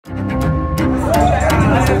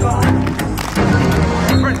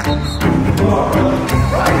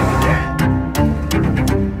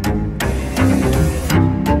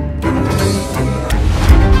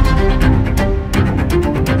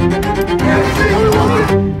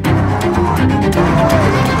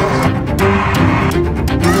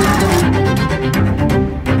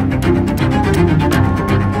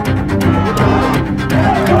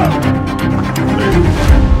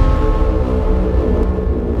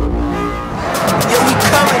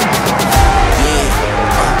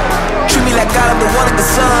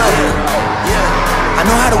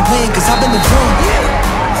I've been the one.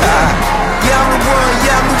 Yeah, I'm the one,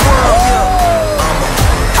 yeah, I'm the one.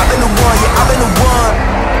 I've been the one, yeah, I've been the one.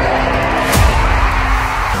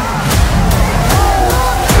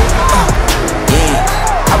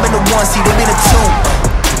 Yeah, I've been the one, see, they been the two.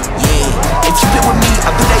 Yeah, if you been with me,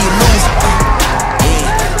 I bet that you lose.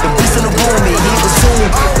 Yeah, the beast in the room, man, he was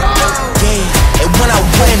soon. Yeah, and when I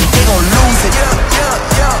win, they gon' lose it.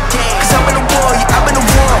 Cause I've been the one, yeah, I've been the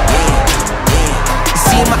one. You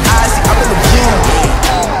see in my eyes, see, I've been the one.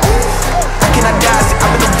 I cannot die, see,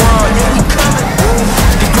 I've been the one. Yeah, we coming.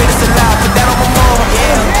 The greatest alive, put that on my mama.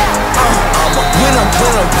 Yeah, I'm a winner,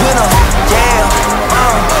 winner, winner. Yeah,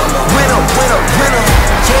 winner, winner, winner.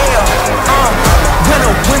 Yeah,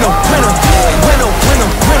 winner, winner, winner. Winner, winner,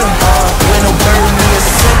 winner. Winner, burn me a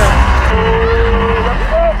sinner.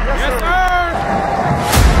 Yes, sir.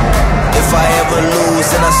 If I ever lose,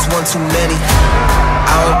 then I swung too many.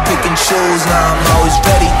 I don't pick and choose, now I'm always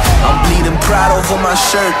ready. I'm bleeding pride over my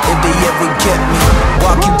shirt if they ever get me.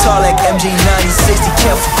 Walking tall like MJ 96, they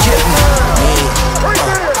can't forget me.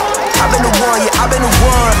 Yeah, I've been the one, yeah, I've been the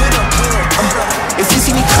one. If you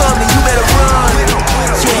see me come, then you better run.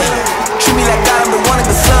 Yeah, treat me like God, I'm the one in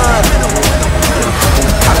the sun.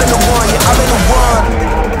 I've been the one, yeah, I've been the one.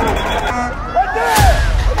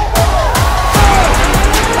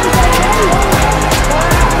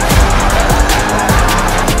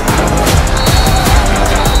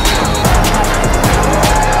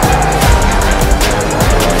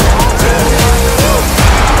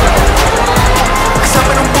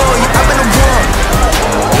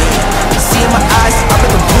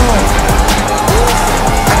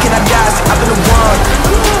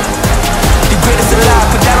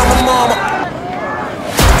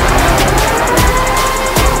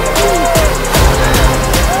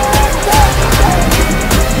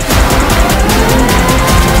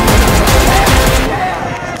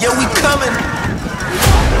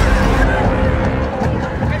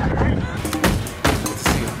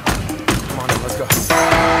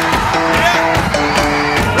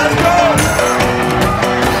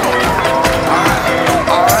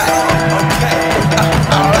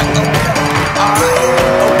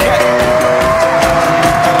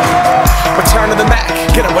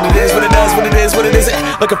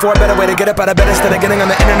 Looking for a better way to get up out of bed instead of getting on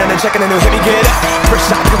the internet and checking a new hit. Me get up, first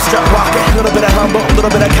shot, come strut walking. A little bit of humble, a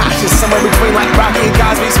little bit of cautious, somewhere between like Rocky and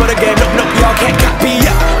Cosby's for the game. Nope, nope, y'all can't copy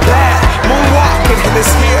up. Bad moonwalking, and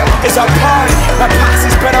this here is our party. My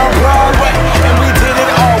posse's been on Broadway, and we did it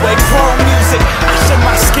all way. Chrome music, I shed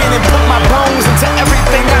my skin and put my bones into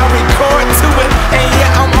everything I record to it. And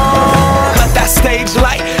yeah, I'm on. Let that stage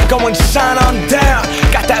light go and shine on down.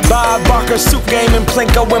 Got that Bob Barker suit game and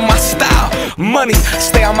Plinko in my style. Money,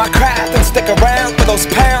 stay on my craft and stick around for those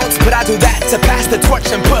pounds. But I do that to pass the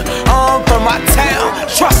torch and put on for my town.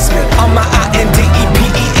 Trust me, I'm my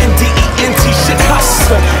INDEPENDENT shit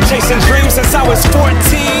hustler. Chasing dreams since I was 14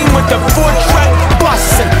 with the 4-track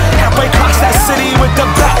bustin'. Halfway across that city with the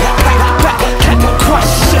back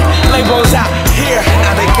crushing. Labels out here,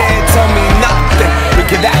 now they can't tell me nothing. We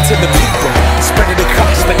give that to the people, spread it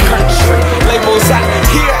across the country. Labels out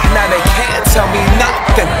here, now they can't tell me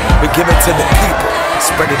nothing. We give it to the people,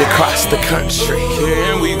 spread it across the country.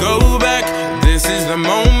 Can we go back? This is the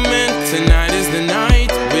moment. Tonight is the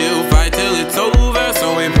night. We'll fight till it's over.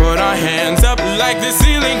 So we put our hands up like the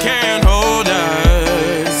ceiling can't hold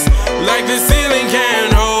us. Like the ceiling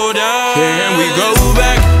can't hold us. Can we go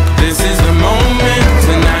back? This is the moment.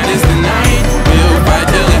 Tonight is the night. We'll fight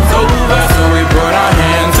till it's over. So we put our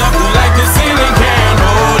hands up like the ceiling can't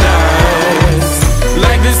hold us.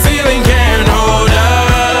 Like the ceiling can't hold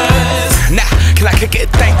us. Nah, can I kick it?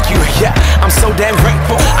 Thank you, yeah, I'm so damn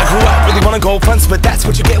grateful. I grew up really wanna go fronts, but that's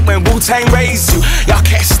what you get when Wu-Tang raised you. Y'all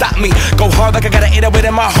can't stop me, go hard like I got an 808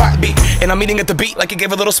 in my heartbeat. And I'm eating at the beat like it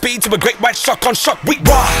gave a little speed to a great white shark on shark week.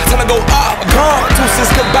 Raw, time to go up, gone,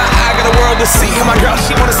 deuces goodbye. I got a world to see, and my girl,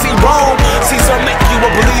 she wanna see Rome. Caesar make you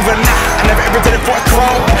a believer, nah, I never ever did it for a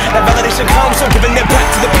throne. That validation comes from giving it back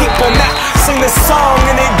to the people. Now, sing this song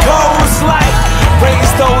and it goes like,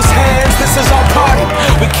 raise those hands, this is our party.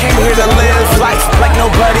 We came